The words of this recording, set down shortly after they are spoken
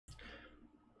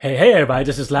Hey everybody,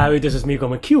 this is Larry, this is me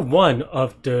going Q1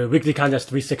 of the weekly contest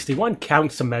 361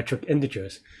 count symmetric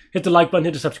integers. Hit the like button,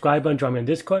 hit the subscribe button, join me on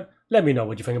Discord, let me know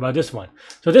what you think about this one.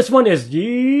 So this one is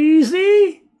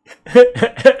easy.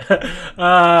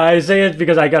 I say it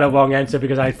because I got a wrong answer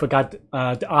because I forgot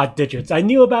the odd digits. I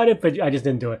knew about it, but I just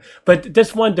didn't do it. But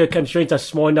this one, the constraints are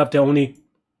small enough, they're only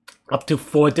up to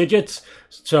 4 digits.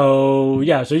 So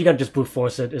yeah, so you can just brute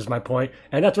force it is my point.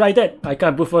 And that's what I did. I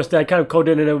kind of brute forced it. I kind of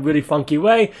coded it in a really funky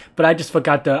way, but I just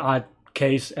forgot the odd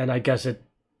case, and I guess it,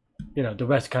 you know, the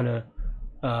rest kind of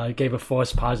gave a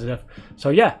false positive. So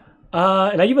yeah,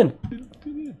 and I had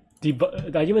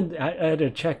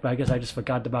to check, but I guess I just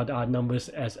forgot about the odd numbers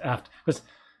as after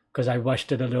because I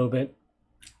rushed it a little bit.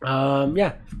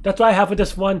 Yeah, that's what I have for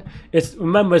this one.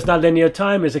 Remember, it's not linear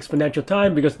time, it's exponential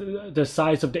time because the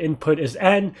size of the input is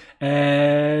n,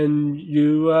 and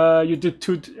you do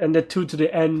 2 and the 2 to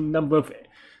the n number of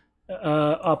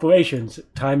operations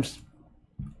times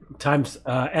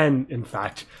n, in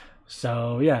fact.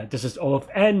 So yeah, this is O of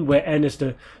n, where n is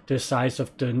the size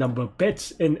of the number of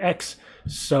bits in x.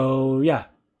 So yeah,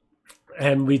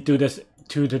 and we do this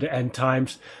 2 to the n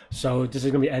times, so this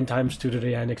is going to be n times 2 to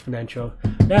the n exponential.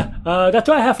 Yeah, that's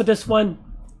what I have for this one.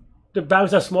 The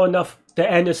bounds are small enough,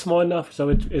 the n is small enough, so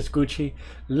it's Gucci.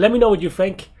 Let me know what you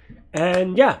think,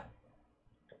 and yeah,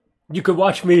 you could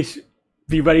watch me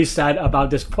be very sad about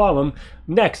this problem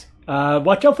next.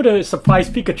 Watch out for the surprise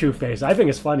Pikachu face. I think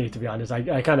it's funny, to be honest.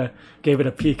 I kind of gave it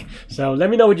a peek, so let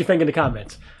me know what you think in the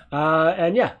comments.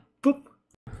 And yeah, boop.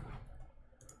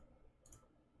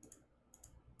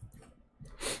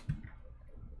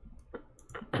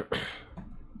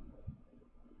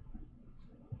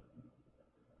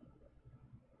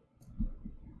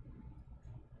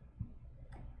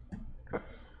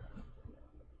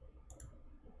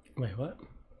 Wait, what?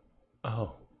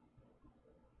 Oh.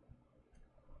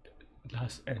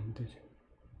 Last ended.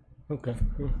 Okay.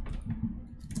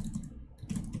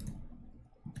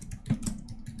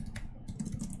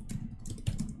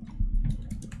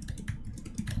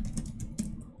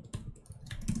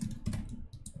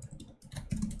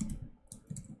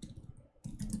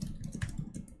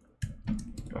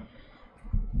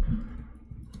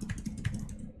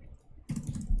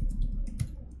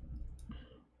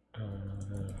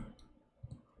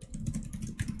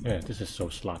 Yeah, this is so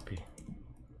sloppy.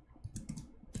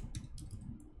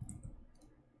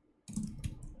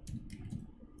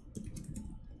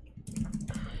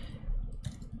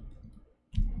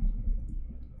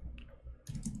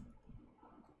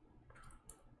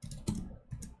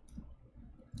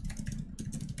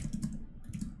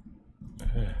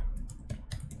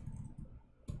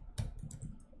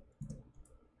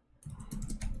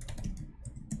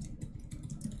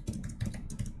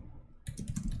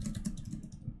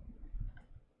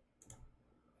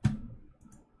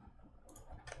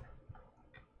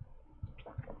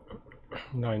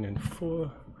 Nine and 4.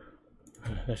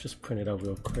 Let's just print it out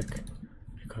real quick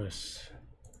because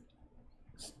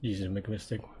it's easy to make a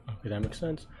mistake. Okay, that makes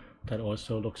sense. That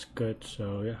also looks good,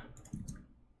 so yeah.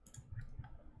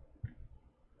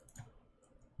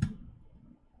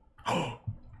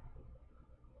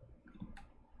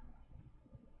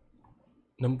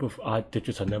 Number of odd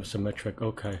digits are never symmetric.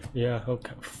 Okay, yeah,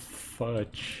 okay.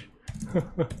 Fudge.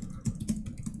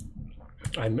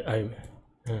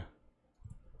 Yeah.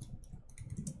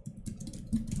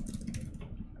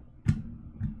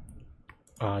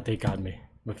 They got me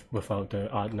without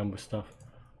the odd number stuff.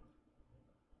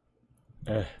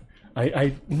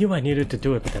 I knew I needed to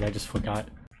do it, but then I just forgot.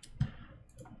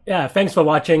 Yeah, thanks for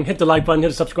watching. Hit the like button, hit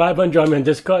the subscribe button, join me on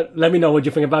Discord. Let me know what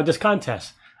you think about this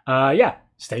contest. Yeah,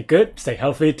 stay good, stay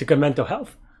healthy, to good mental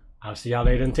health. I'll see y'all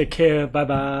later and take care. Bye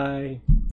bye.